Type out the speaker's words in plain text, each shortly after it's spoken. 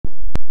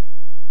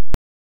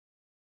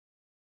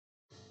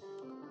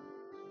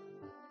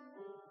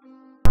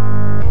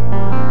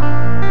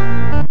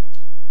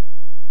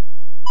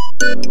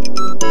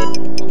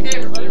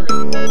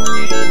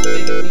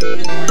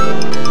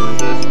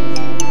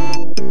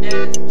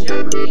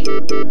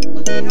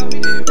Let's see how we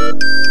do.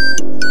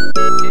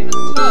 This game is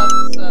tough,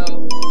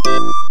 so...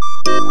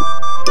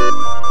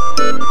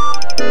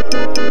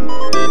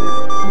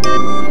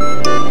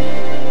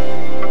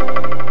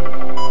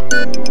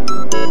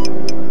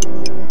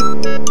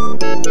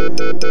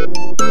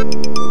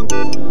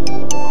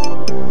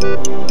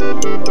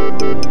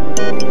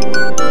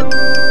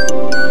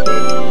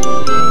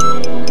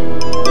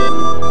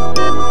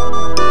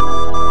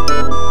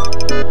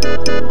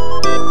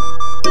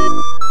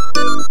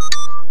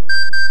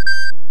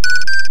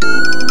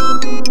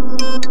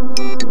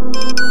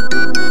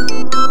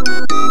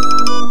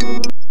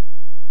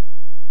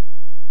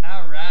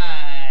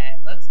 Alright,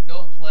 let's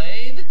go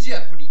play the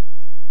Jeopardy!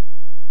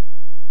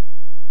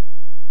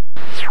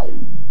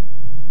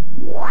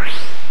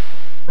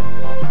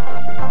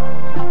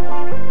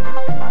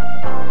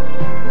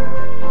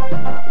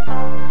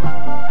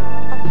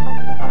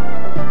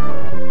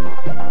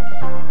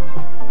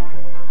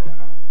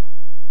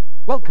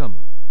 Welcome.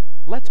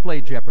 Let's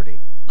play Jeopardy.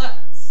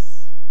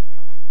 Let's.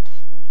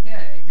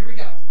 Okay, here we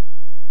go.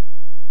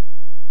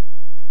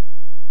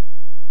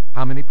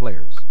 How many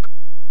players?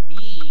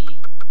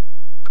 Me.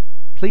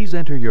 Please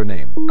enter your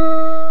name.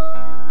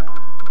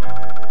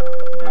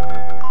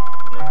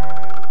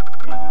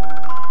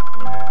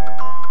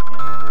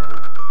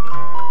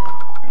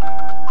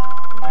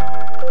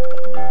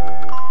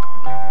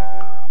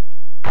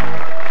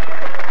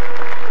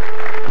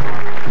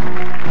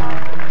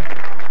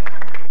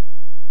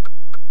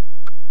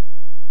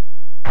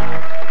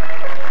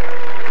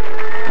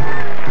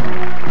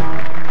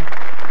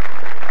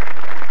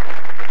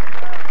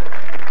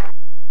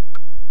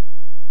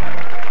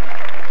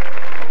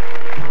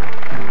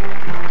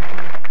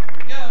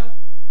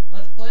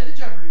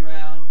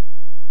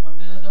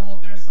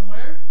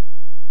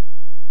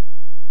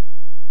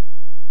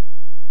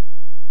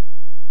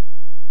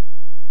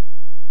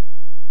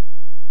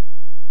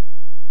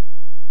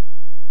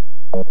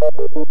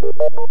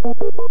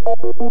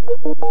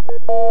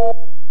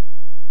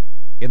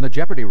 In the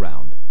Jeopardy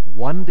round,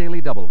 one daily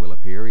double will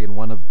appear in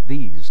one of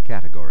these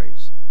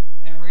categories.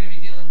 And we're going to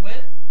be dealing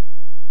with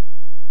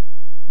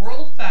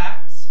world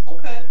facts,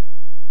 okay,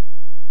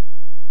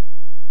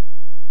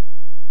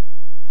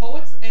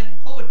 poets and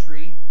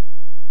poetry,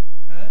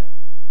 okay,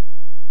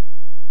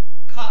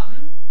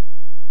 cotton,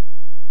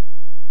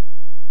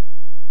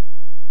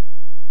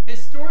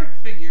 historic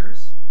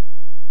figures,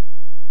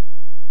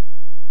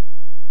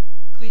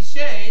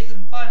 cliches,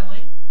 and finally,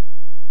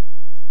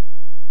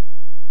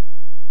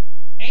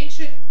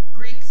 ancient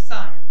Greek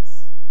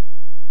science.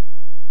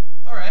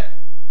 Alright,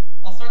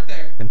 I'll start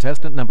there.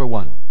 Contestant number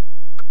 1,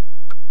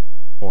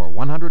 for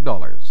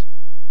 $100.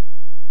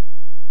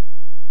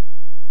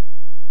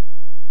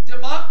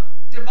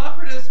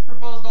 Democritus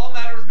proposed all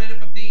matter was made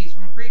up of these,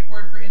 from a Greek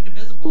word for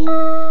indivisible.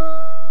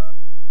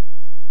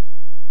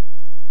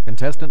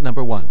 Contestant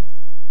number 1.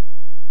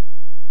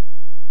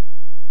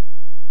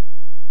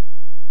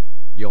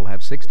 You'll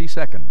have 60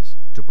 seconds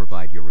to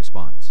provide your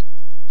response.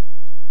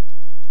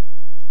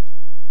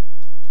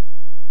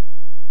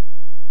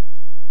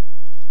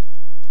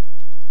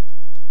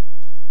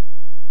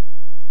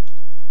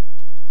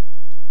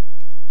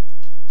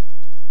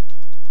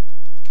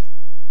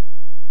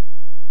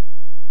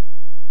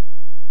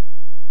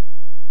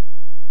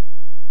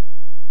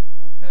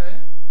 Okay.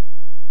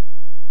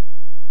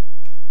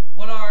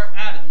 What are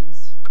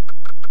atoms?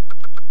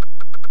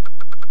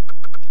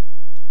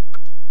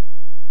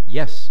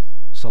 Yes.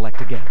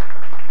 Select again.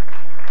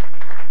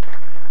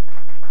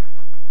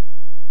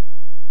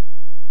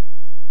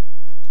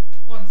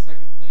 One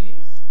second,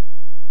 please.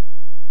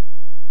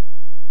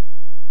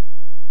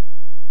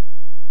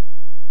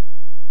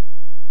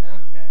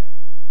 Okay.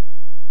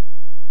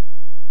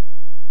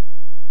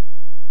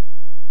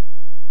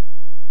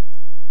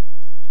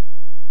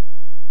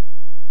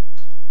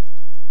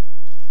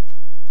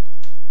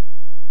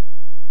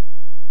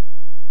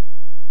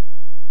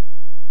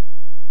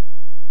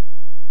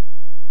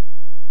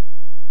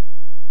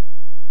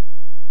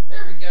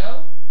 There we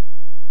go.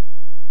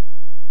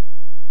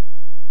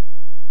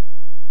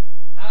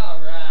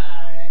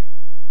 Alright.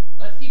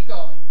 Let's keep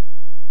going.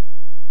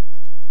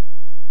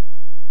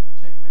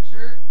 Check to make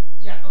sure.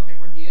 Yeah, okay,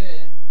 we're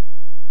good.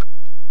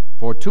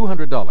 For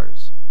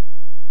 $200,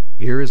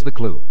 here is the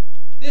clue.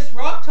 This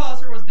rock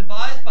tosser was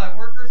devised by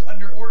workers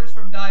under orders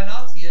from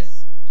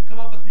Dionysius to come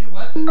up with new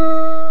weapons.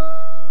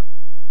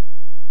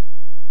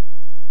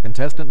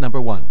 Contestant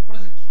number 1. What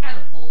is a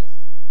catapult?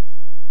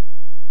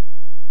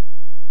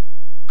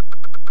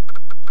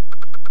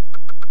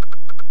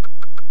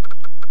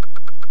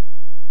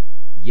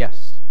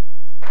 Yes.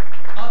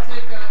 I'll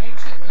take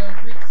ancient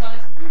Greek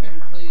science for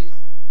 300, please.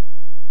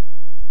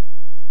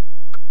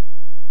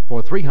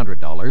 For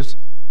 $300,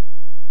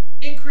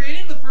 In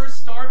creating the first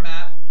star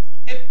map,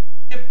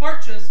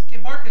 Hipparchus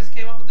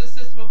came up with this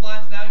system of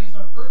lines now used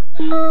on Earth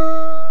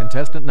maps.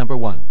 contestant number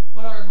 1.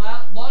 What are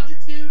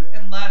longitude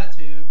and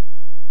latitude?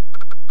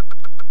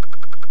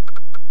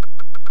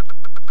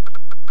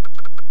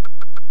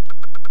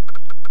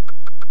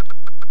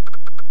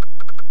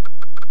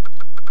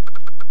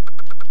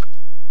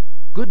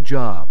 Good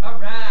job. All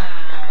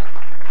right.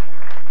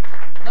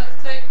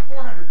 Let's take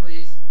 400,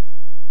 please.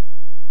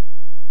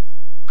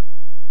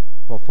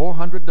 For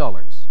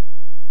 $400.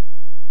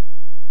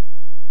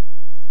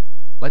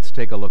 Let's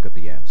take a look at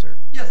the answer.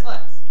 Yes,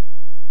 let's.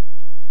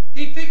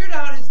 He figured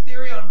out his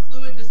theory on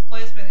fluid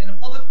displacement in a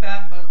public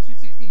bath about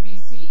 260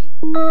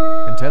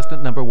 BC.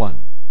 Contestant number 1.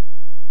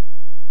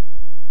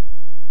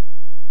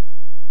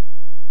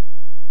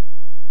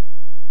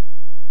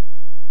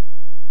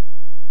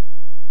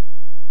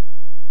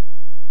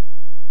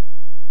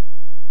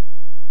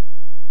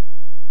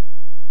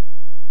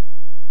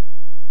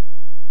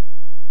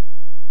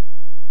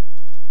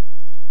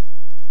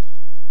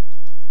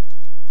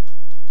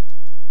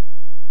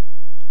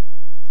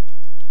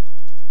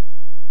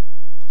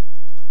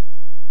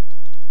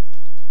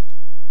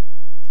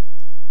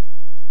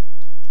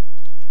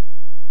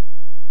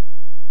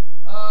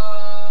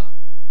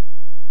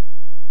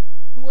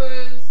 Who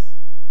was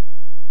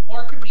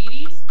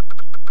Archimedes?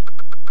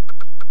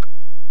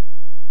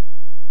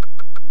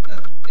 I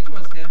think it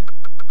was him.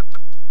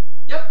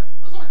 Yep,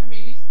 it was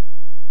Archimedes.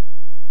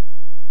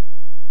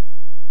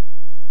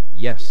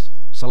 Yes.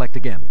 Select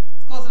again.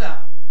 Let's close it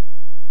out.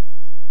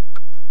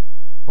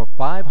 For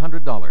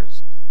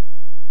 $500.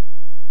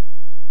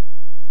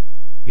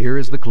 Here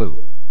is the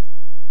clue.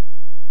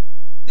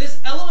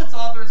 This Elements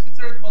author is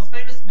considered the most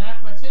famous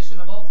mathematician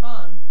of all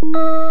time.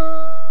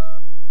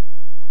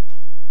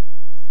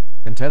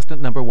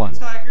 Contestant number 1.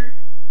 Tiger,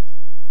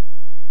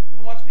 you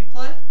wanna watch me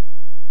play?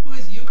 Who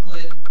is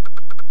Euclid?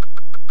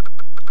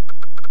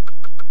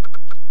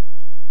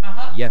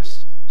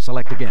 Yes.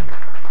 Select again.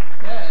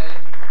 Okay.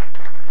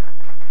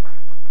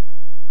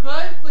 Could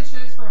I have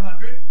cliches for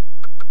 100?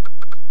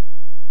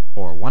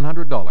 For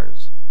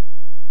 $100.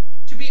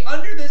 To be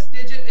under this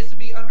digit is to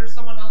be under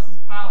someone else's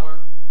power.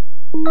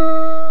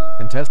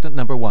 Contestant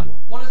number 1.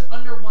 What is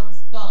under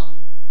one's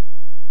thumb?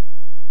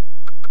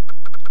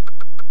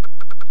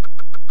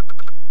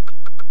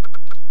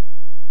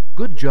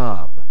 Good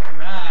job.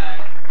 Right.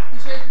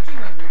 Cliches for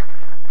 200.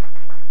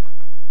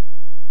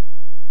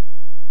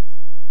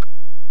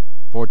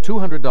 For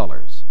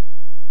 $200.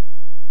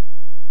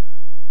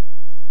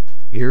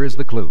 Here is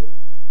the clue.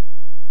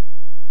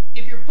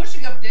 If you're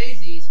pushing up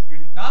daisies, you're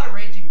not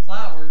arranging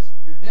flowers,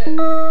 you're dead.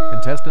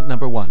 Contestant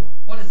number 1.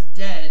 What is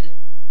dead?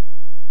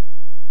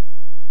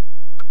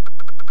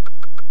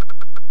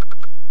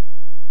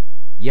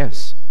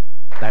 Yes.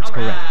 That's All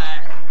correct. right.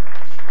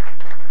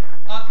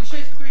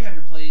 Cliches for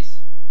 300, please.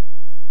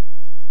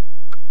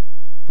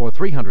 For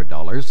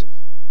 $300,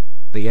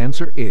 the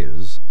answer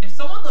is If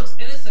someone looks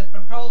innocent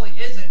but probably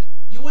isn't,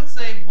 you'd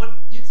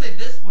say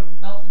this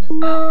wouldn't melt in his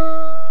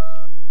mouth.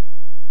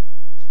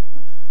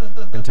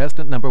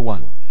 contestant number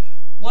 1.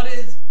 What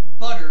is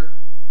butter?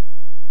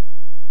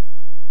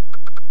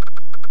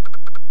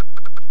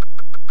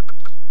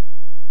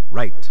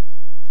 Right.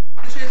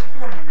 Cliches for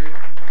 400.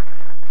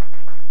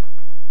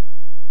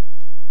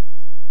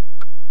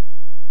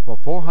 For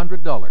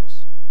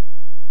 $400,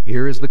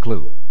 here is the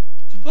clue.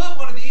 To put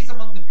one of these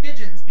among the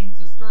pigeons means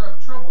to stir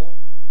up trouble.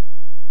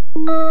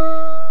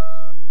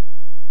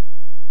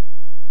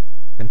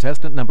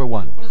 Contestant number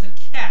 1. What is a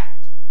cat?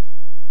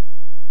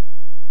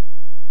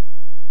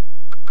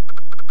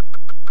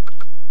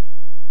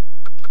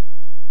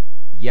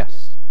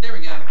 Yes. There we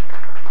go.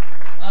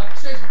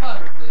 Cliches for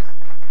 500, please.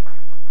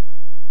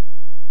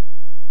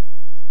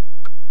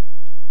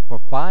 For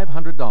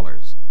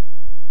 $500.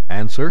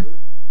 Answer?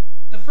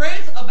 The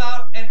phrase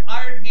about an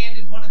iron hand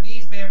in one of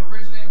these may have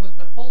originated with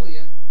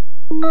Napoleon.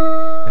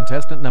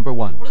 Contestant number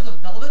 1. What is a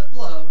velvet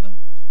glove?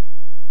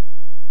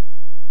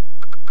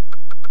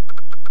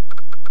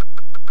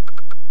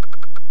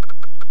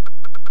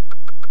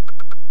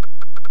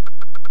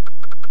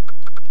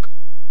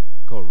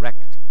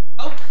 Correct.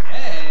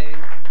 Okay.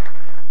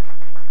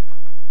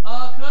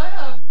 Could I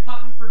have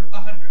cotton for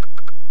 100?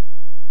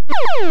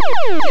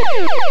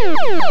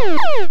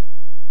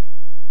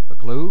 The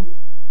clue?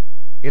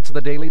 It's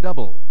the Daily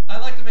Double.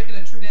 I'd like to make it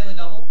a true daily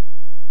double.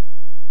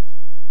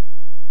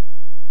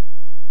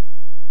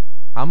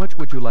 How much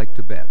would you like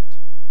to bet?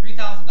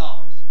 $3,000.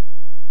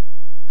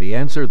 The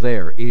answer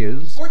there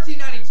is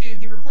 1492,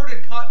 he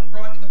reported cotton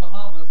growing in the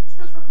Bahamas. It's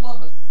Christopher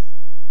Columbus.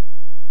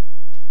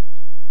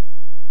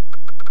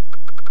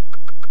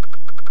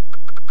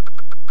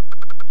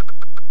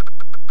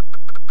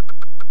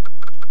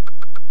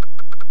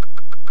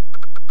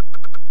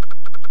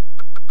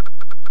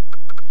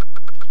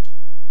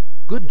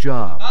 good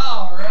job.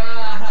 All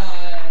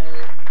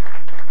right.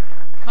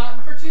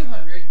 Cotton for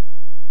 200.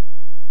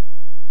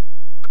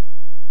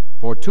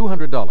 For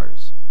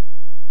 $200.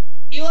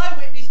 Eli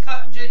Whitney's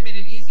cotton gin made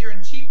it easier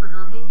and cheaper to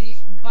remove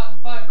these from cotton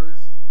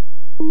fibers.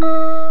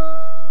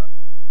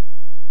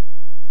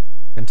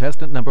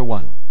 Contestant number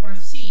 1. What are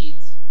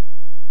seeds?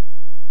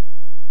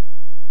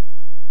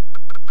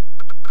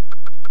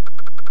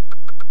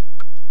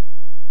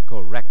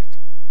 Correct.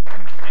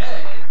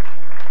 Okay.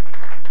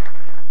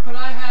 Could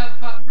I have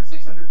cotton for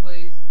 600,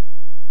 please?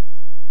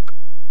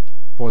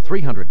 For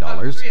 $300.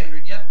 Cotton for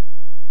 300, yep.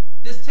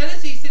 This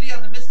Tennessee city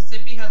on the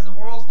Mississippi has the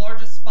world's world's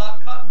largest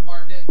spot cotton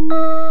market?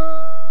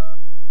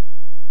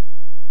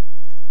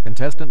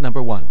 Contestant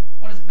number 1.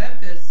 What is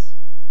Memphis?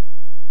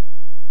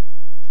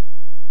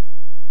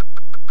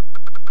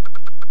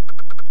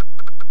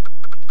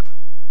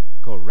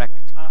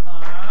 Correct. Cotton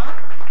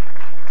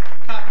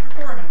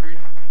for 400.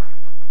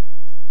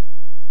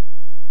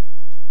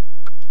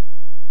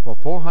 For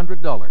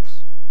 $400.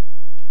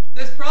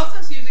 This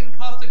process using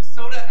caustic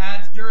soda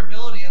adds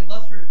durability and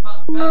luster to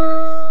cotton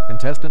fabrics.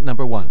 Contestant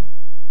number 1.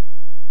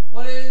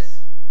 What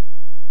is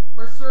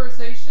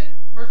mercerization?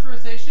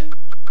 Mercerization?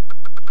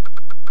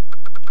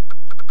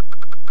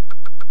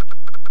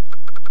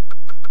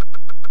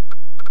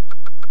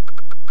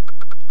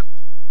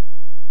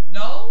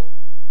 No?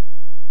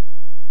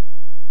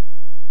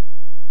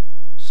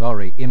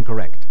 Sorry,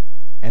 incorrect.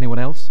 Anyone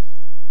else?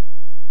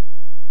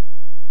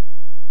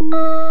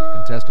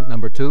 Contestant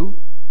number 2.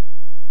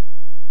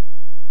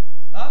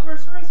 Not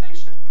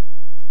mercerization?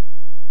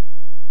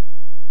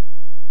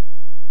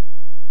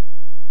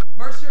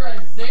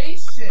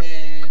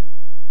 Mercerization.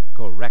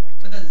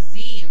 Correct. With a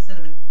Z instead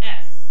of an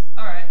S.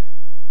 Alright.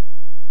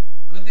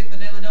 Good thing the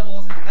Daily Double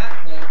wasn't in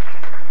that club.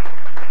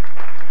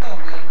 It's all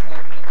good, it's all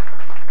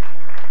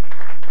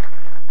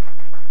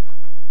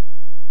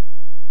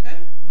good. Okay,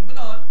 moving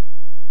on.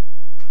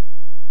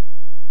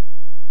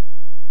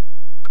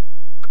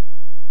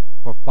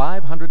 For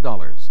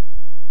 $500.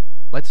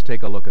 Let's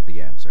take a look at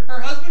the answer.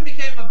 Her husband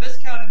became a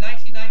Viscount in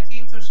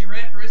 1919, so she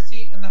ran for his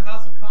seat in the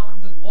House of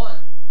Commons and won.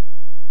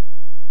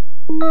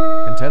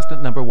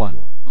 Contestant number 1.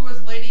 Who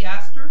was Lady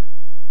Astor?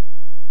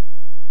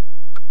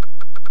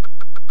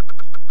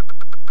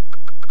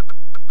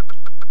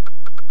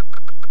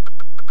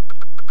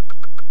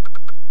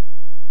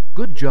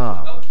 Good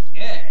job.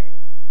 Okay.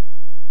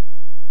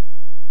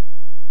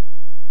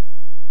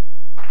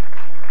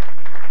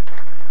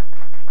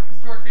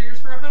 Historic figures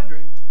for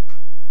 100.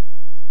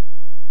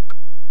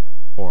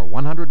 For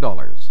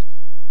 $100.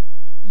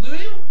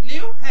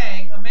 Liu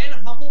Hang, a man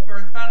of humble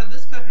birth, founded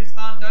this country's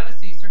Han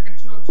Dynasty circa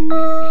 202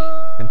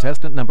 BC.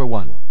 Contestant number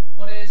 1.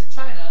 What is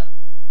China?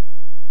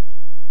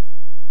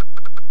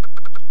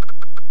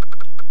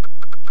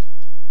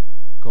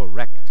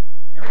 Correct.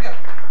 Here we go.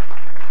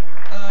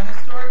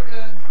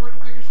 Historical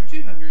figures for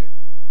 200.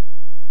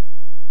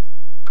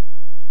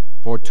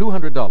 For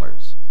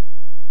 $200.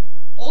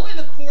 Only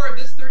the core of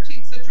this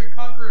 13th century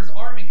conqueror's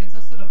army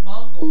consisted of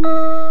Mongols.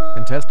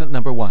 Contestant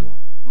number 1.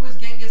 Who is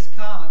Genghis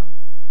Khan?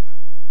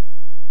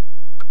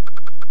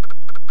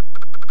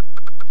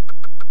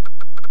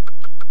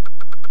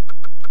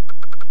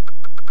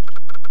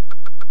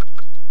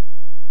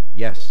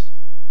 Yes,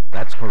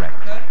 that's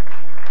correct. Okay.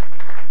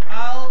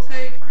 I'll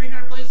take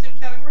 300, please, same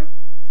category.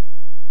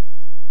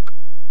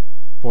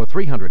 For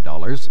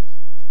 $300,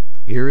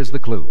 here is the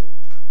clue.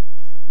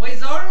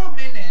 Weizaro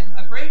Menen,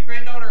 a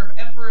great-granddaughter of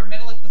Emperor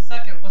Menelik II,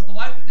 was the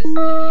wife of this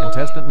Ethiopian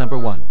Contestant number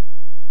 1.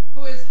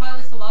 Who is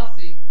Haile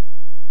Selassie?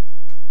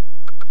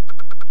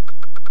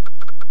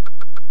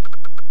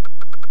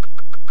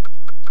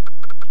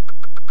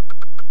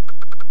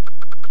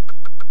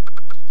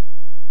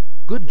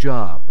 Good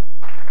job.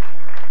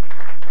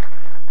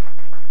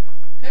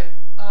 Okay,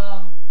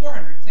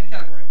 400, same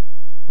category.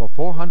 For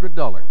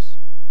 $400.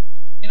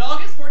 In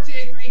August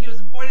 1483, he was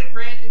appointed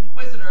Grand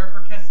Inquisitor for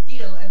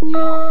Castile and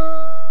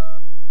Leon.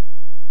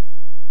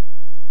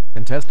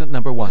 Contestant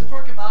number 1.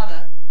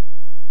 Torquemada.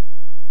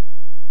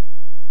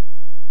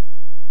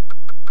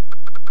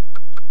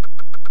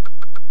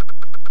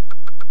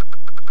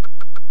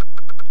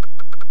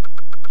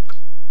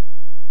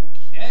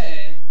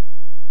 Okay.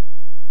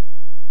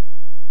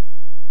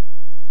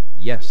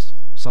 Yes,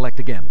 select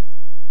again.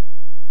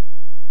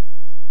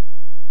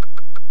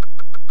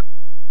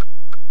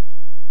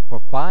 For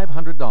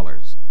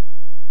 $500.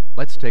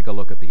 Let's take a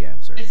look at the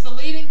answer. It's the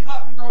leading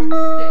cotton growing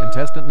state.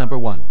 Contestant number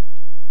 1.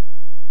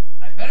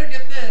 I better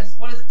get this.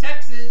 What is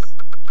Texas?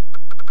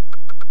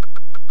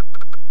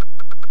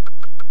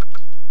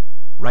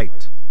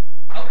 Right.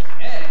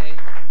 Okay.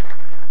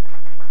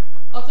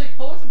 I'll take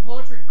poets and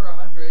poetry for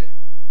 100.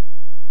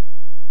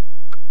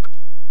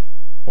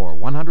 For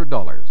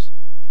 $100.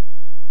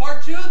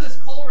 Part 2 of this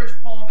Coleridge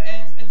poem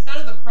ends, instead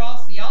of the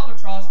cross, the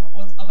albatross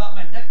was about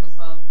my neck was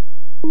hung.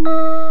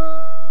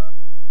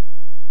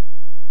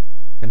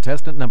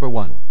 Contestant number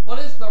 1. What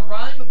is the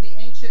rhyme of the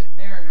ancient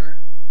mariner?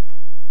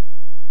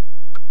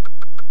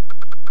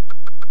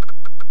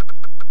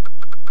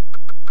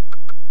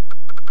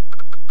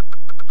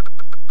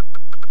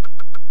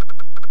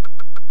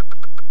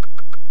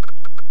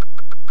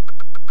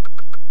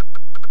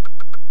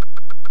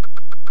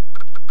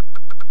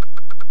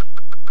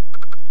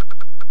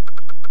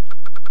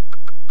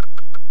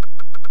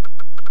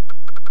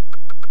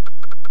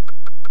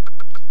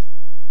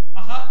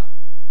 Uh-huh.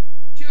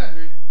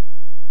 200.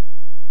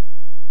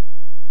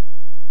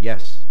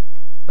 Yes,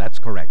 that's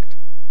correct.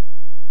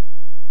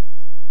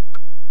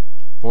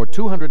 For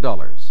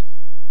 $200.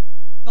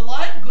 The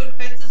line "good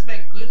fences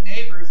make good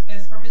neighbors"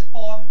 is from his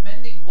poem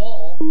Mending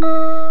Wall.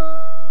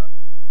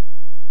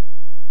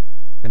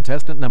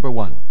 Contestant number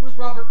 1. Who's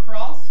Robert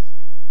Frost?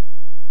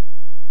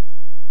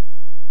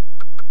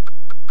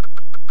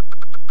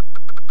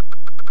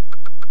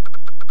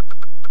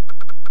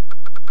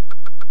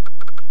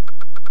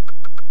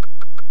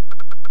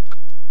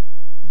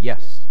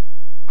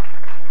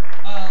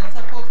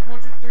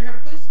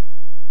 300, please.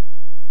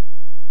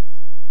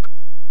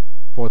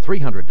 For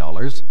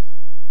 $300,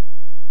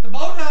 The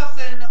boathouse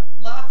in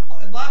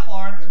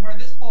Lapland, where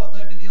this poet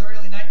lived in the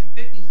early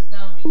 1950s, is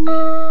now a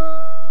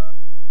museum.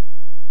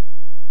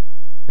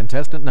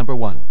 contestant number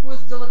 1. Who is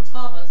Dylan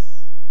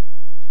Thomas?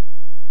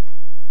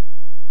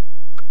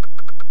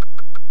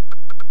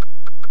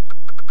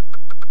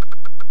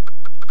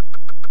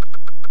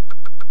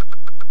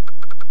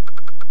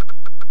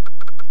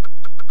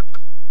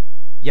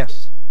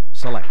 Yes,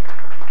 select.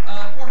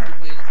 400,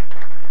 please.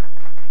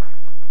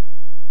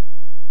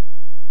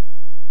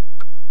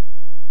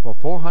 For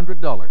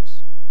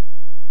 $400,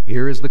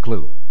 here is the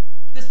clue.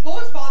 This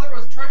poet's father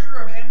was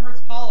treasurer of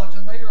Amherst College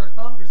and later a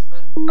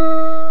congressman.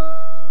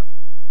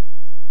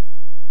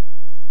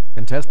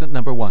 Contestant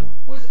number 1.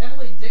 Who is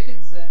Emily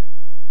Dickinson?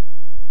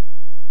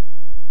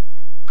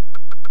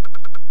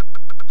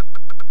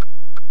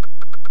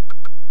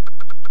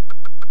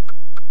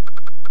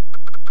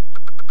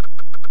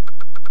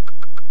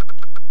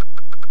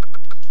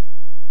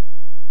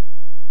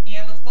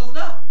 And let's close it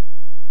out.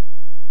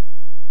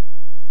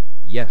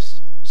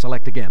 Yes,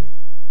 select again.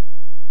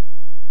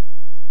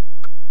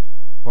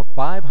 For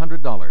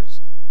 $500,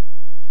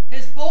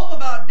 His poem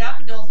about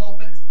daffodils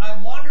opens,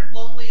 I wandered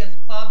lonely as a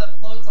cloud that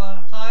floats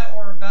on high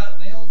o'er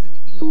vales and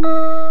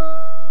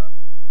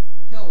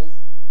hills.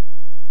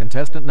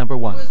 contestant number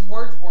 1. Who is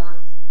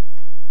Wordsworth?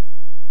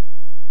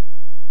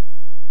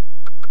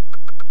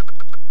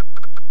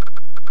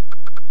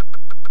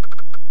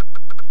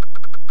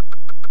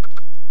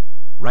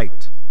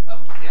 Right.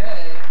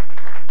 Okay.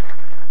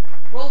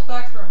 World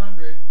facts for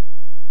 100.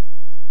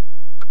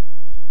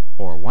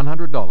 For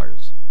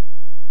 $100,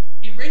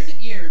 In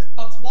recent years,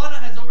 Botswana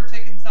has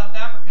overtaken South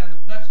Africa in the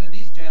production of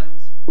these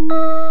gems.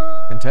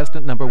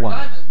 contestant number They're 1.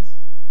 diamonds.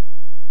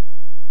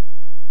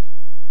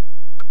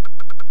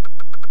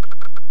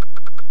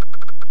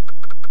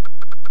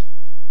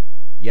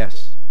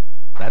 Yes,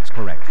 that's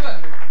correct.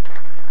 200.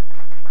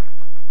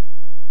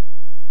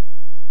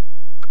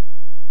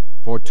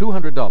 For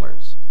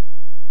 $200,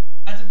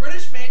 As a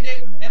British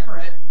mandate and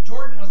emirate,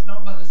 Jordan was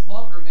known by this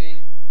longer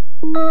name.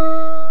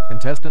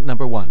 contestant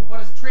number 1.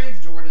 What is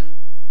Transjordan?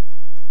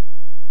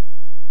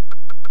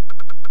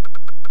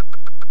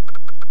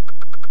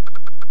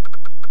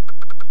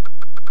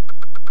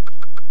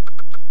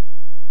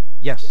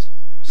 Yes,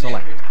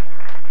 select. 300.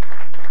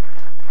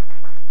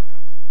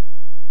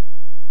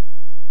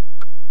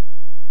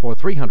 For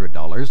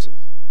 $300,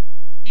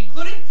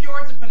 Including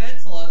fjords and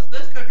peninsulas,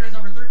 this country has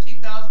over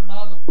 13,000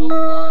 miles of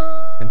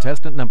coastline.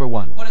 contestant number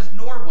 1. What is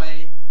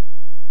Norway?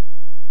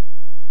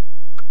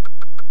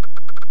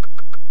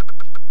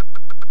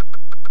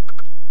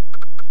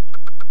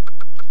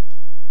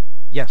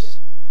 Yes,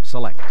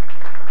 select.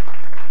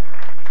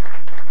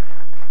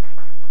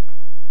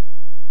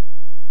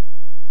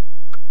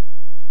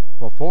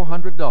 For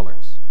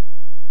 $400,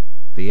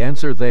 the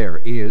answer there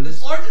This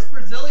is largest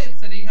Brazilian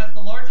city has the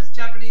largest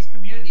Japanese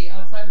community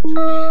outside of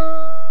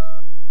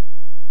Japan.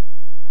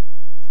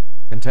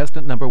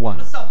 contestant number What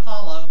 1. is Sao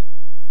Paulo?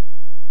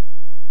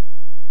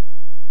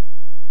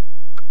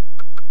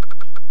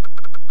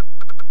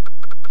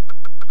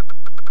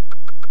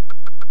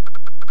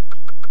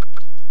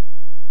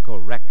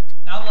 Correct.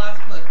 Now the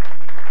last clip.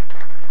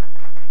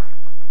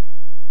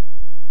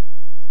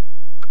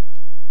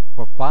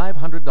 For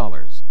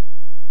 $500,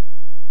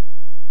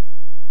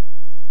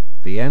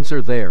 the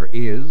answer there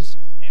is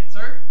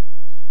Answer.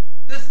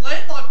 This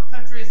landlocked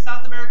country is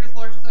South America's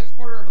largest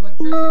exporter of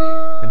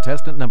electricity.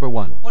 contestant number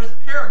 1. What is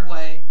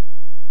Paraguay?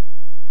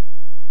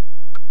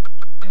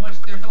 In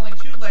which there's only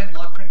two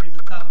landlocked countries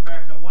in South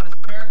America. One is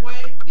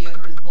Paraguay, the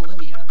other is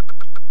Bolivia.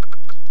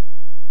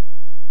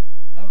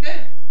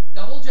 Okay,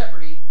 double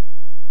Jeopardy.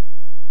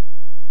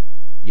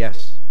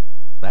 Yes,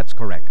 that's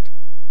correct.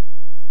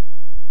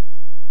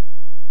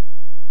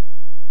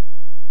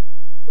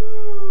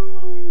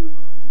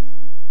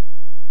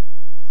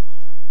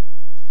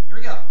 Here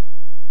we go.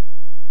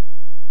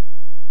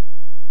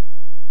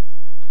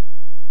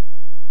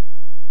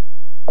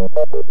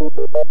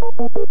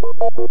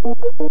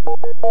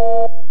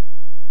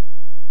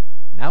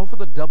 Now for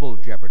the double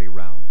Jeopardy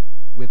round,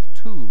 with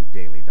 2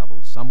 daily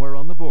doubles somewhere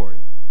on the board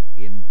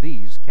in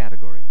these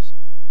categories.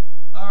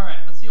 Alright,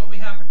 let's see what we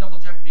have for double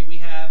Jeopardy. We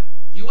have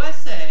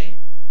USA,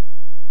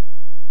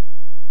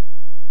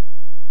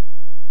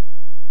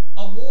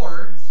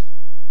 awards,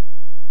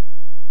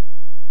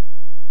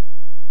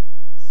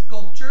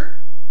 sculpture,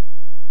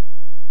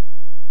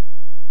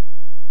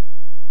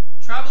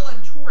 travel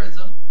and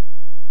tourism,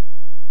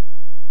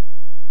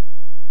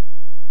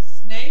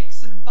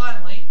 snakes, and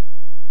finally,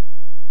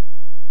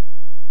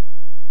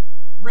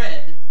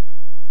 red.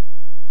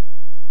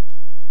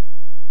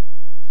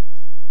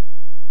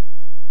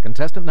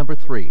 Contestant number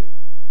 3.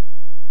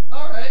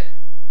 Alright,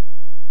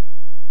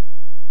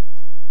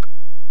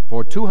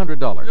 For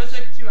 $200,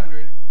 USA for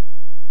 200.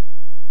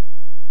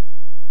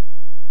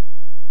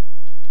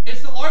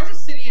 It's the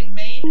largest city in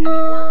Maine and in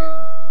Oregon.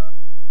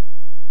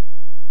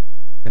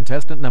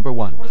 contestant number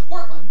 1. What is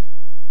Portland?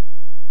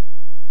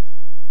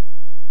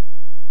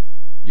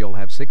 You'll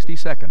have 60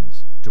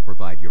 seconds. to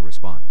provide your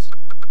response.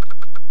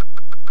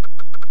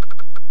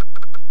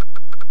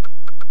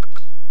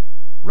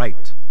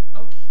 Right.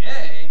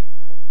 Okay.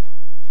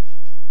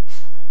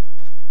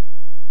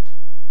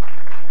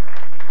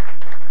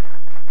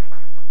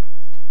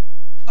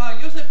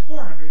 You'll say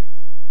 400.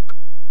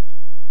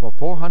 For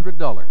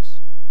 $400.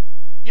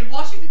 In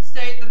Washington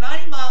State, the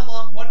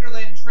 90-mile-long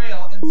Wonderland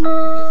Trail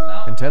encircles this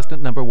mountain.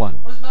 Contestant number 1.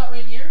 What is Mount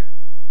Rainier?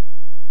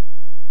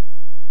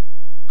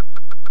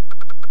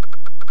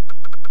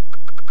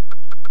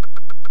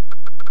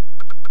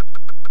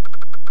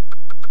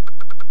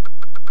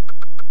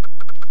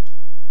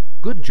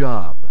 Good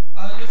job.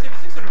 You'll say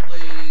 600,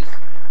 please.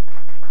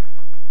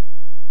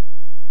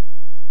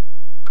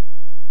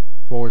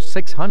 For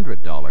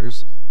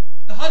 $600.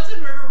 The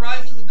Hudson River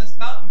rises in this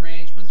mountain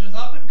range, which is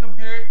often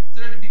considered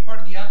to be part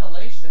of the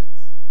Appalachians.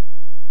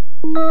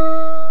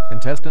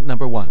 Contestant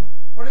number 1.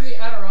 What are the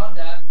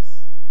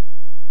Adirondacks?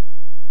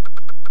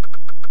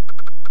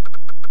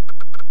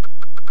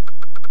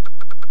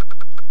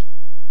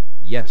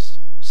 Yes.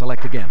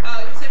 Select again.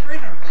 You'll say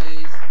 300,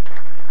 please.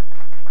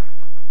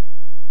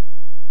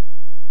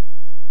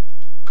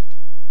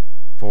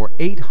 For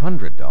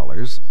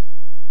 $800.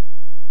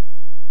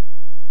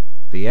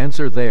 The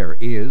answer there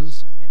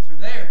is... Answer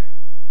there.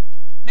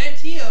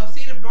 Manteo,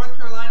 seat of North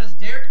Carolina's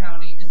Dare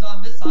County, is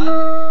on this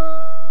island.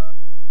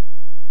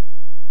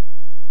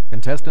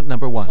 Contestant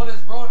number 1. What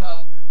is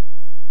Roanoke?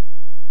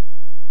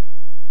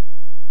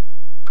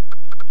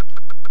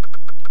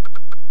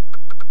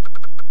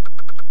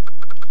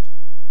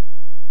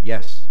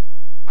 Yes,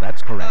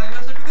 that's correct.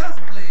 You'll say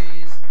 2,000,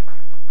 please.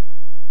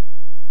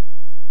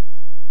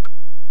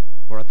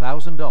 For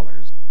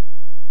 $1,000.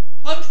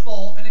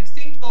 Punchbowl, an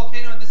extinct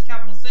volcano in this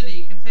capital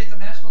city, contains a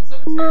national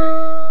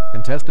cemetery.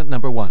 Contestant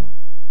number 1.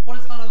 What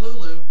is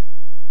Honolulu?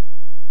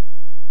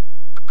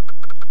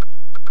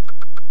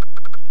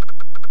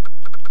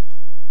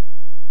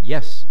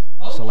 Yes.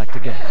 Okay. Select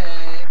again.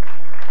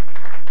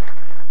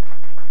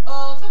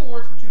 Let's have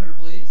awards for 200,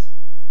 please.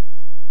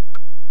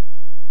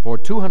 For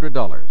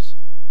 $200.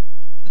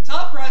 The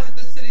top prize at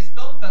this city's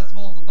film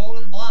festival is the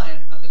Golden Lion,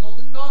 not the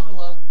Golden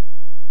Gondola.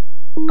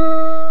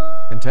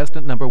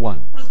 Contestant number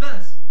 1. What is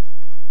Venice?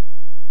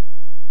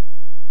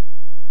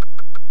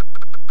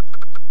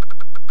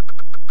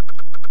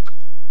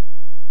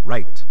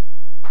 Right.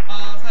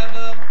 Let's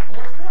have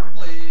awards for 400,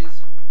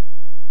 please.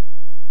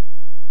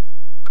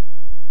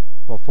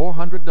 For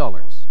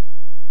 $400.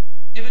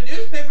 If a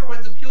newspaper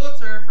wins a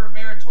Pulitzer for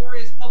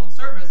meritorious public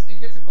service, it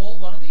gets a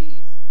gold one of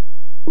these.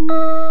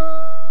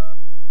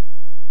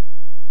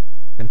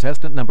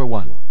 Contestant number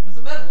 1. What is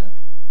a medal?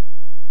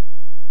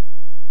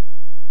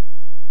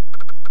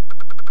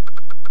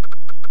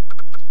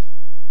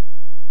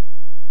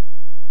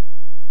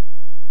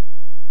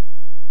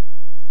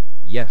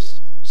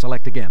 Yes.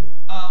 Select again.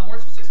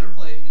 Awards for 600,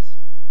 please.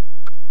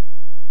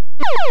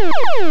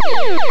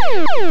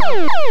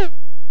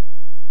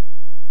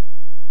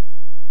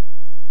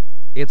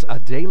 It's a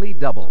daily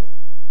double.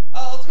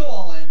 Let's go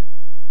all in.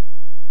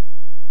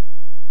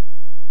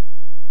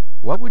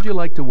 What would you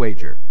like to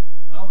wager?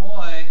 Oh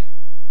boy.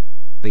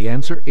 The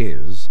answer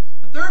is...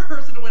 The third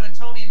person to win a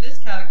Tony in this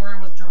category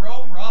was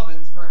Jerome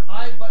Robbins for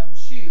High Button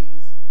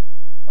Shoes.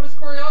 What is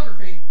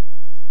choreography?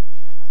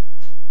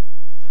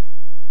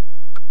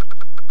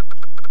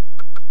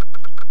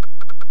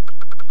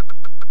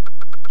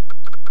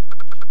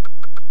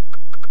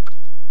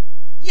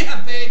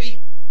 Yeah,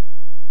 baby!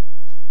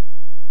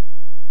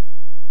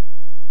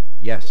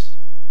 Yes,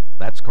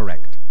 that's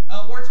correct.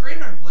 Awards for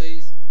 800,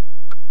 please.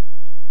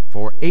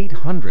 For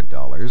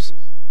 $800.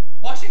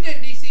 Washington,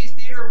 D.C.'s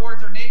theater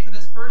awards are named for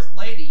this first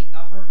lady,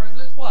 not for a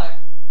president's wife.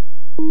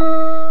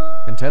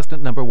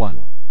 Contestant number 1.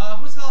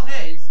 Who's Helen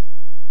Hayes?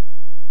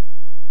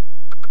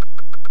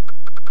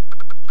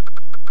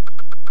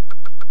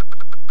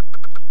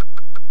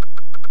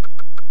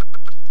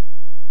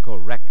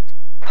 Correct.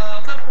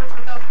 Let's have awards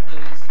for 1,000,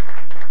 please.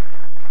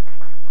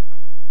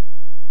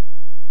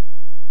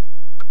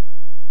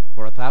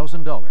 For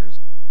 $1,000.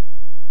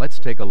 Let's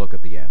take a look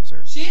at the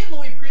answer. She and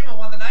Louis Prima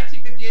won the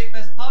 1958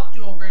 Best Pop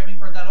Duo Grammy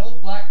for That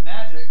Old Black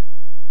Magic.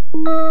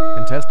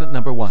 Contestant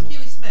number 1.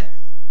 Keely Smith.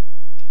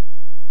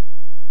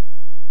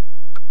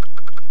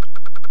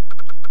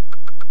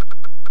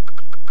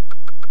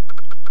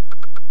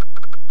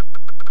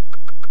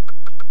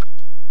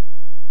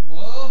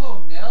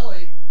 Whoa,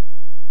 Nelly.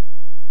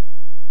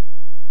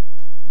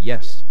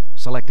 Yes.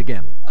 Select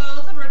again.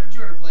 Let's have red for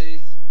 200,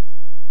 please.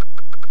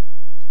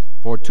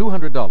 For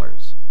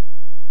 $200.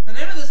 The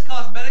name of this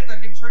cosmetic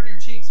that can turn your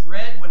cheeks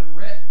red when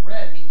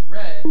red means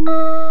red.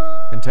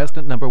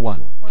 Contestant number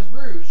 1. What is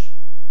rouge?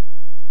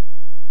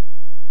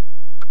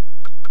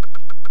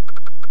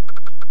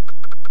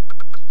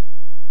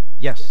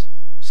 Yes.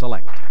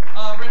 Select.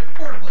 Red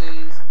for 400,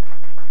 please.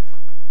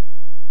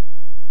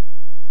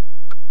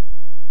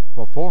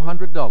 For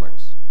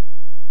 $400.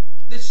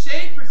 This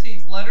shade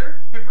precedes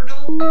letter,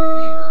 pimpernel, and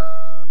fever.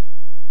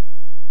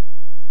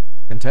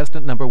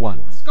 Contestant number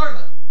 1.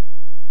 Scarlet.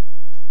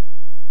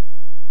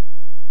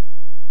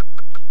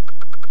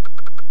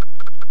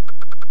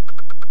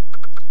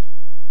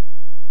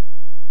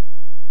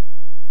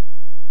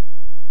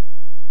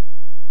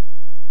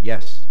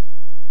 Yes,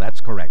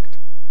 that's correct.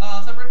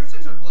 Let's have Red for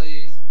 600,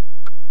 please.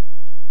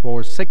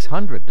 For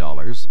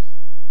 $600,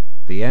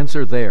 the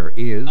answer there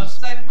is... Of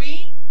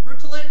sanguine,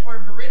 rutilant, or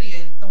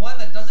viridian, the one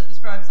that doesn't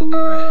describe something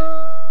red.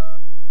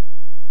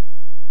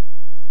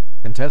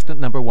 Contestant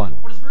number 1.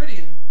 What is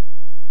viridian?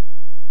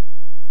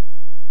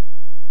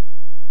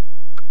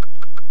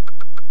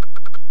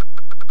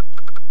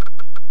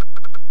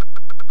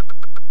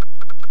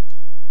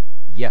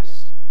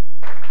 Yes.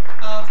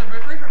 Let's have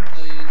Red for 800,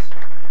 please.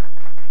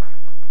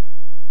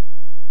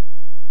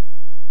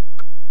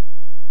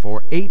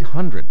 For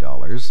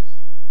 $800,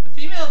 The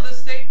female of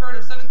this state bird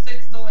of 7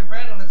 states is only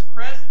red on its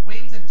crest,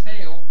 wings, and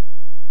tail.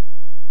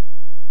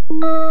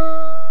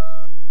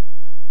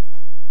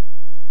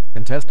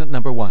 contestant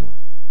number 1.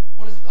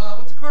 What's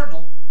a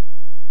cardinal?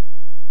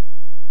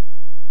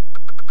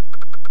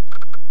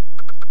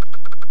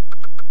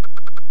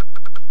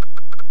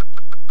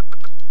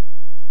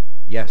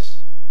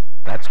 Yes,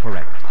 that's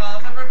correct.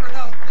 Let's have Red for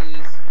 1,000,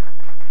 please.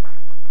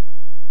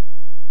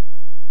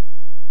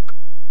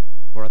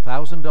 For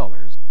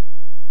 $1,000,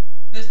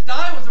 This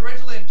dye was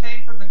originally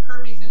obtained from the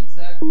Kermes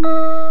insect.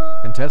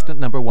 contestant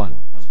number 1.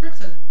 What's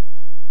crimson?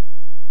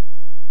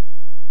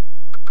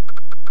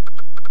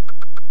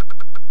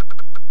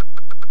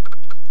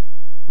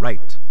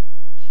 Right.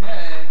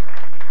 Okay.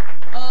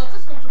 Let's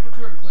just go for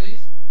 200,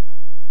 please.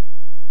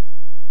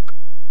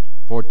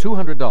 For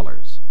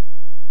 $200,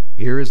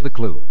 here is the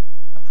clue.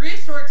 A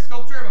prehistoric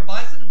sculpture of a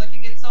bison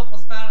licking itself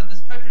was found in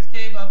this country's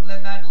cave of La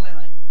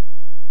Madeleine.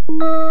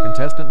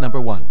 Contestant number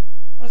 1.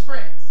 What is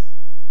France?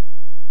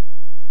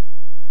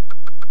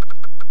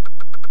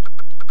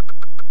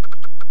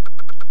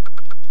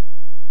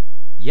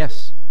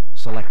 Yes,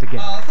 select again.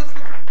 Let's go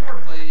for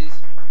 4, please.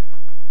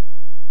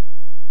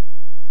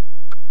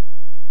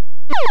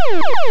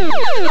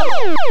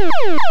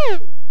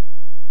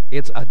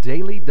 It's a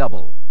daily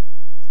double.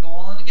 Let's go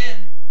all in again.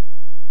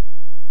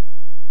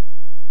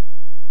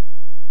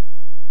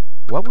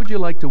 What would you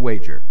like to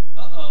wager?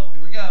 Uh-oh,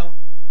 here we go.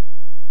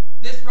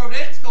 This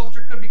Rodin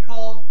sculpture could be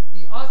called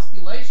the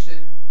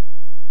osculation.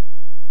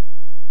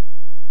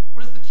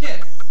 What is the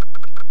kiss?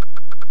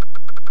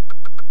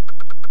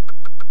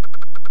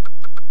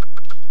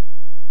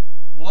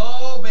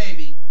 Whoa,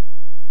 baby.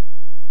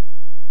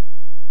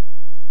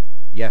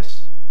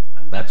 Yes,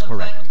 I'm that's definitely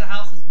playing correct. with the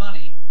house's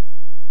money.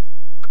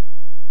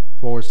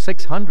 For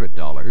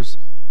 $600,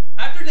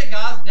 After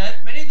Degas' death,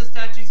 many of the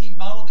statues he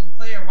modeled in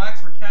clay or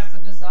wax were cast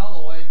in this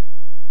alloy.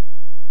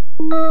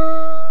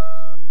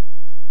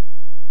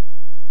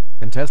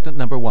 contestant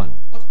number 1.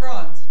 What's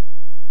bronze?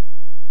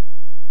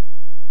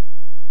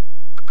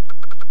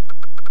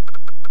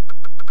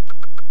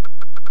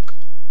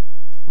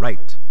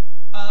 Right.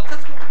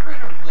 Let's go for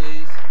 300,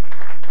 please.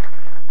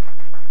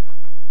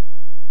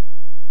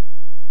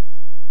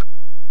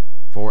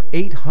 For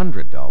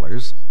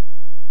 $800,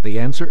 the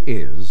answer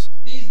is...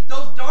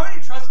 Those darn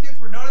Etruscans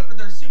were noted for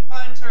their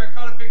supine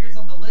terracotta figures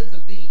on the lids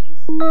of these.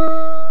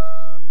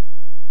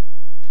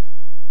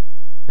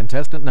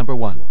 Contestant number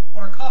 1.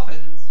 What are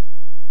coffins?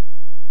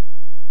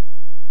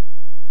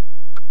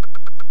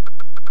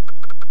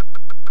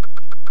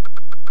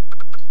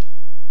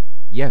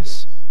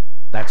 Yes,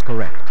 that's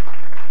correct.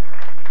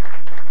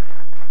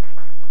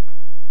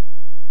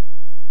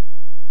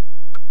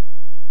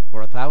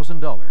 For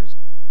 $1,000,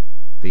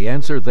 the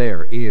answer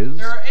there is...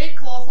 There are 8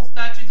 colossal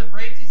statues of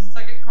Ramses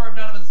II carved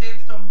out of a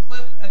sandstone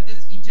cliff at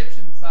this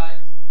Egyptian site.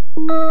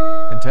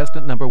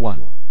 Contestant number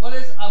 1. What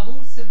is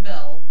Abu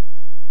Simbel?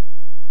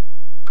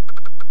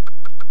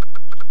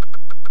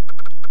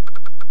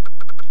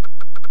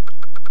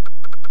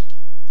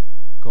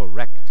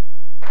 Correct.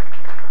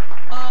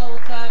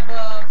 Let's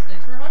have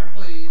snakes for 100,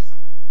 please.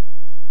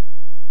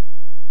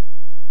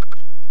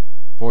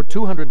 For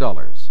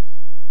 $200,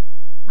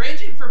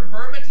 Ranging from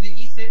Burma to the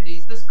East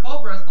Indies, this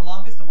cobra is the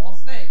longest of all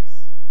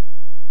snakes.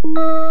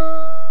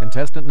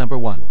 contestant number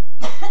 1.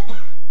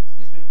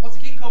 Excuse me. What's a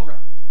king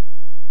cobra?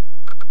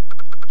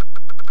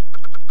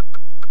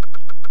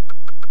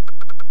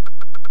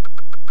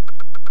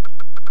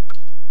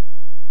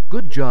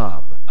 Good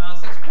job.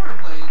 6 quarter,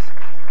 please.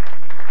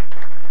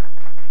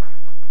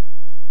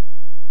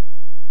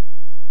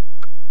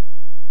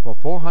 For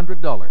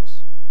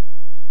 $400,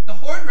 The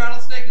horned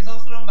rattlesnake is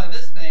also known by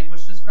this name,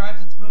 which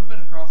describes its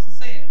movement across the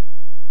sand.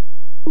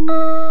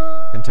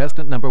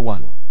 contestant number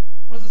 1.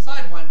 What is a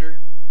sidewinder?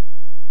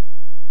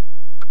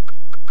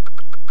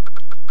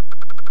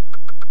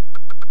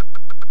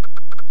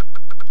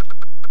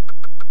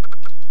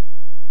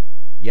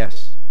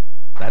 Yes,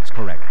 that's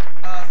correct.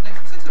 Snakes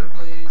for 600,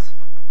 please.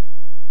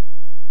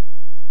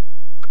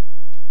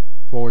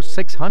 For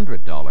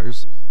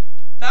 $600,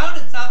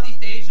 Found in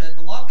Southeast Asia,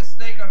 the longest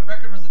snake on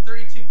record was a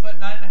 32-foot,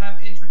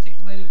 9.5-inch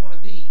reticulated one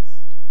of these.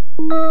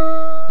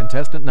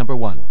 contestant number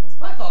 1. What's a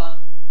python?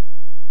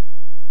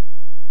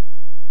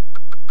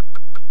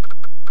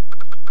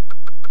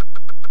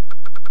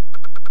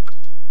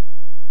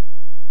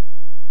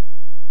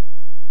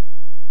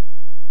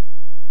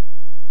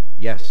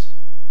 Yes,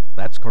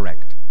 that's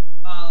correct.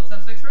 Let's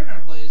have 6 for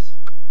 800, please.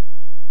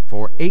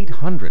 For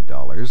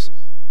 $800,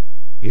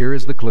 Here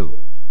is the clue.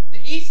 The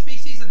each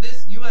species of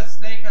this U.S.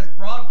 snake has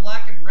broad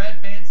black and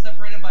red bands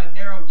separated by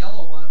narrow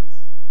yellow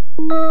ones.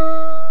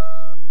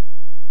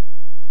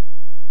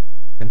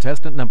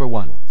 Contestant number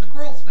 1. It's a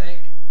coral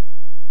snake.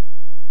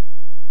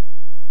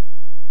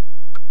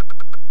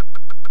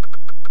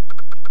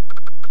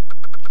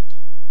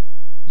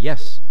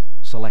 Yes.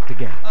 Select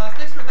again.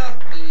 Snakes for 1,000,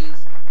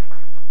 please.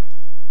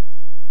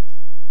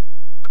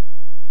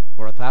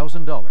 For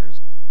 $1,000.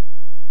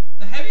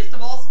 The heaviest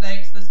of all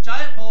snakes, this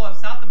giant boa of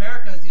South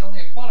America is the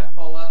only aquatic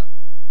boa.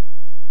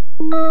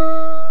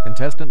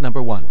 Contestant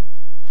number 1.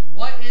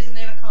 What is an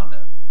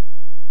anaconda?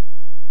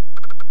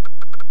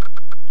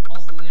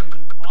 Also the name of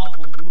an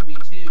awful movie,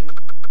 too.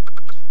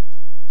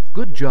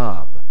 Good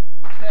job.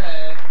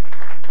 Okay.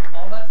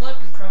 All that's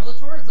left is travel and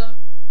tourism.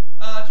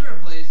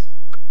 200, please.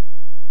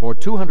 For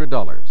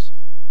 $200.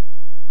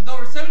 With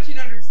over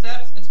 1,700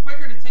 steps, it's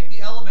quicker to take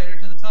the elevator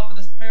to the top of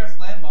this Paris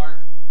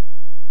landmark.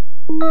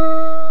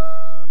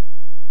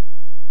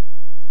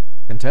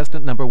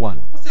 Contestant number 1.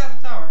 What's the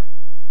Eiffel Tower?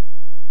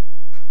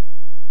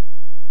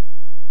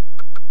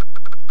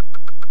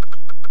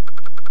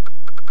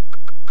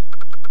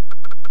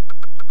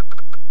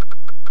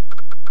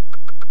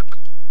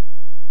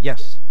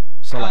 Yes.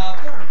 Select.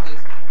 400,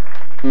 please.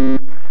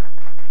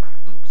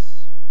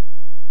 Oops.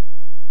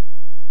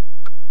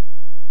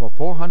 For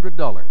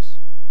 $400.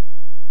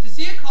 To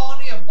see a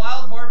colony of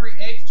wild Barbary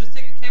apes, just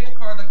take a cable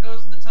car that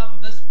goes to the top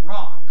of this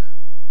rock.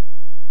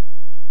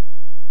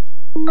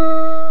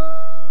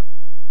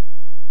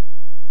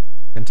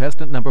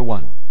 Contestant number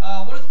 1.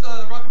 What is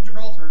the Rock of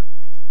Gibraltar?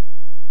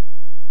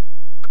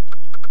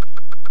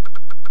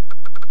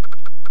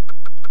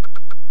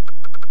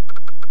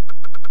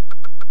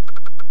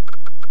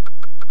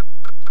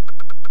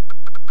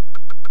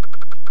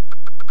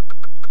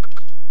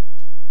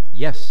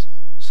 Yes.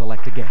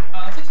 Select again.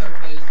 600,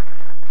 please.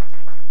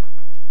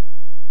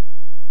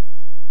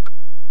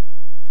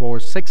 For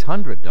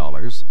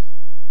 $600.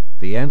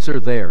 The answer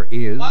there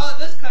is... While in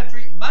this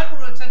country, you might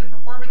want to attend a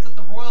performance at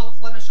the Royal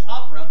Flemish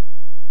Opera.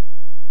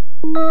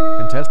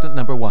 Contestant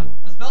number 1.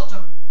 Where's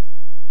Belgium?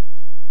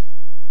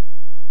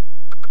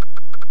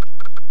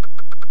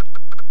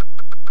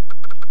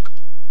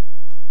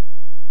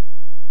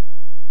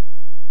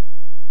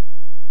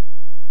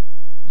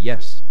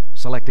 Yes.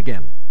 Select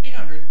again.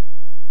 800.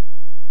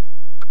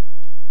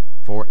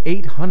 For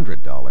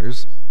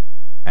 $800.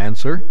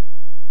 Answer...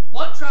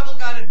 One travel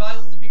guide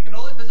advises if you can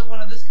only visit one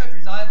of this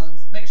country's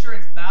islands, make sure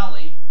it's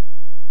Bali.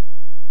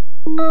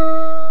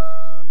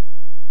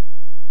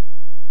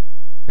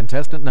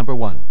 Contestant number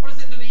 1. What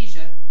is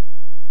Indonesia?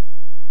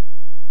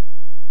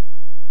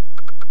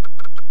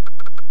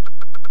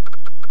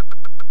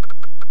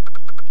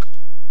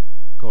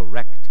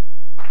 Correct.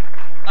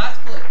 Last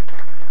clue.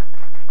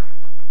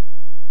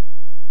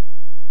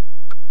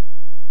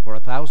 For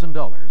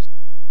 $1,000.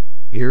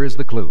 Here is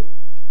the clue.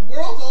 The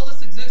world's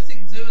oldest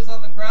existing zoo is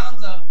on the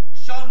grounds of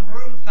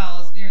Schönbrunn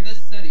Palace near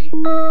this city.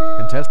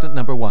 Contestant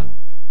number 1.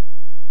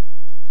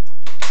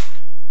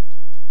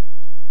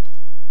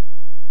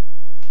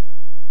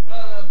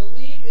 I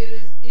believe it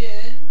is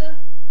in...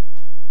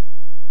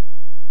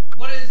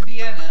 What is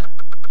Vienna?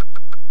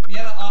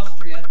 Vienna,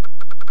 Austria.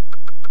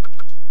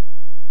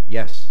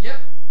 Yes. Yep.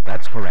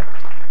 That's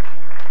correct.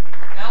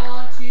 Now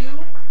on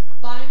to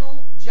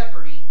Final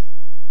Jeopardy.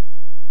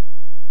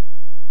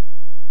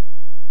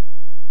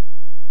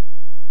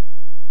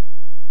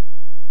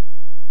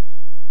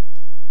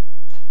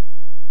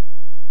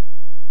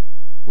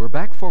 We're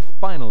back for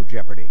Final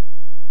Jeopardy.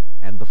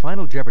 And the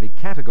Final Jeopardy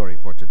category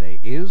for today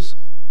is...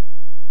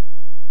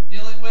 We're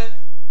dealing with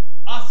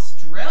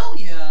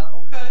Australia.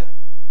 Okay.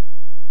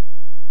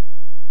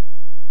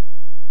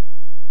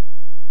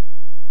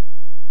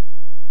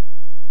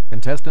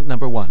 Contestant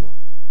number 1.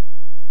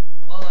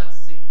 Well, let's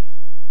see.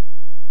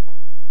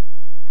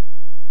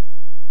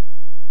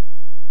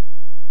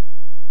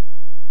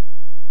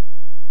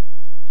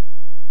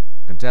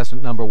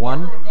 Contestant number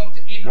 1. Would go up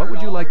to $800. What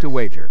would you like to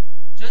wager?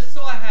 Just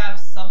so I have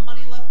some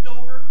money left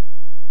over,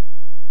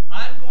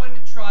 I'm going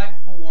to try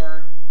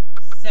for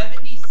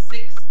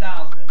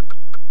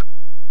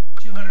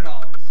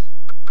 $76,200.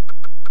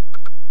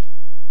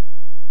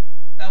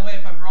 That way,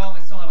 if I'm wrong,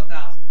 I still have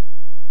 1,000.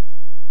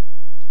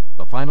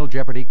 The Final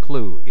Jeopardy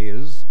clue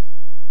is...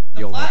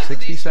 You'll have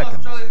 60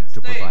 seconds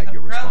to provide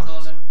your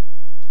response.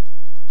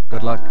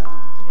 Good luck.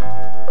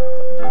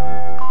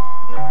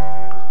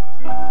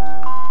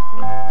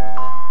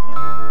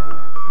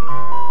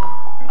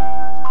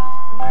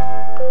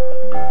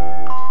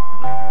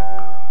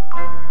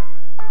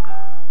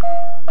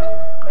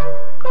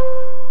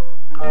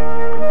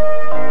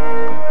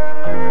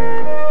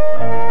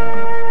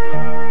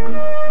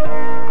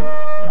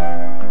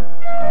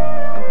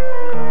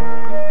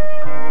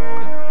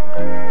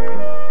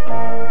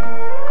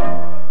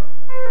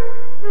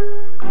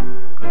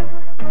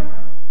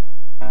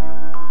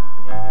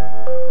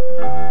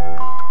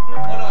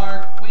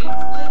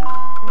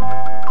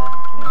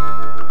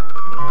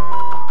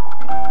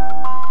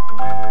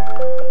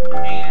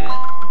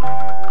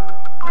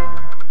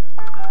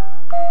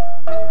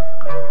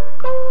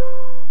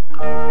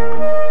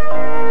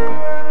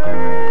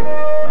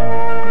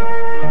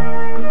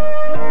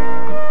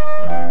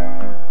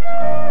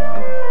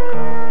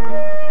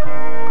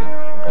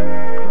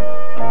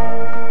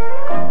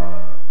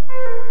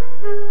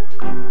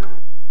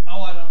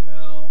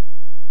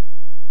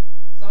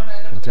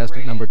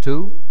 Contestant number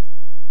 2.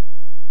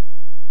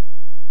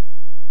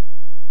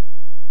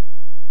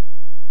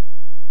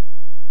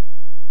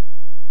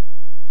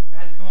 I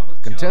had to come up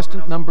with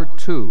Contestant number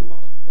 2.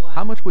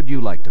 How much would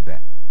you like to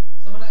bet?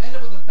 So I'm going to end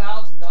up with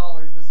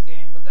 $1,000 this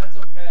game, but that's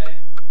okay.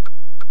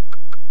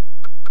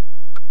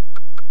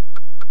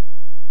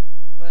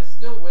 But I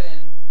still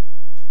win.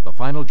 The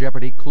final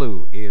Jeopardy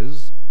clue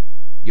is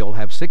you'll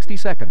have 60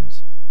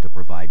 seconds to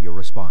provide your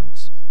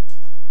response.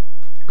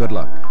 Good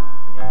luck.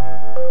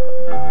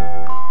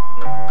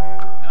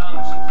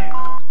 Oh, she can't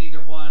come up with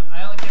either one.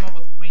 I only came up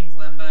with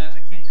Queensland, but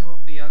I can't come up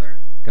with the other.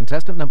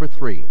 Contestant number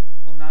 3.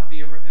 Will not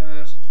be a...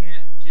 she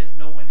can't... She has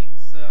no winnings,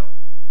 so...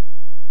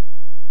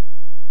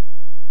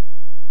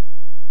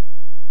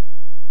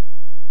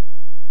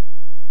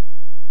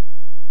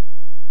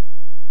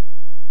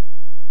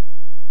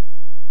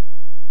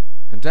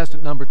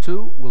 Contestant number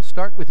 2, we'll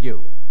start with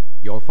you.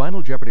 Your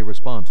final Jeopardy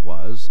response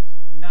was...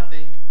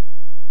 Nothing.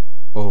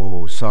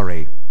 Oh,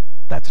 sorry.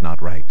 That's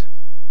not right.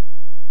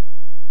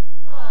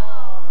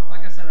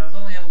 Like I said, I was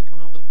only able to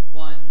come up with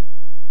one.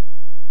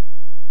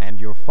 And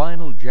your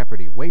final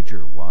Jeopardy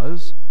wager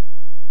was...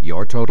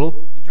 Your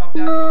total? You dropped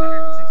down to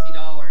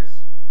 $160.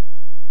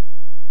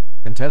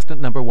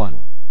 Contestant number 1.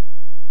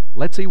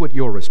 Let's see what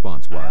your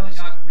response was. I only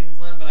got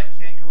Queensland, but I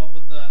can't come up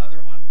with the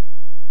other one.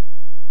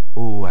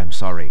 Oh, I'm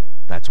sorry.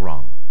 That's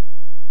wrong.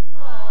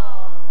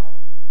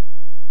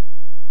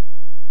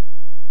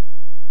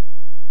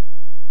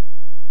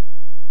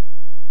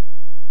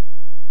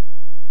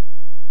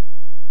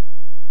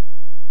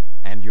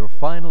 And your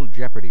final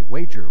Jeopardy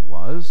wager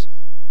was...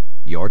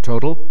 Your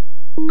total?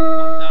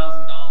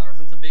 $1,000.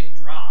 That's a big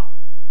drop.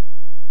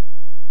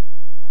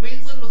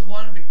 Queensland was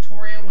one,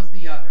 Victoria was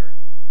the other.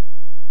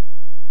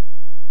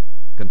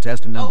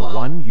 Contestant number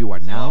 1, you are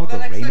now the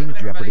reigning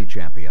Jeopardy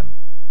champion.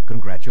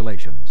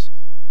 Congratulations.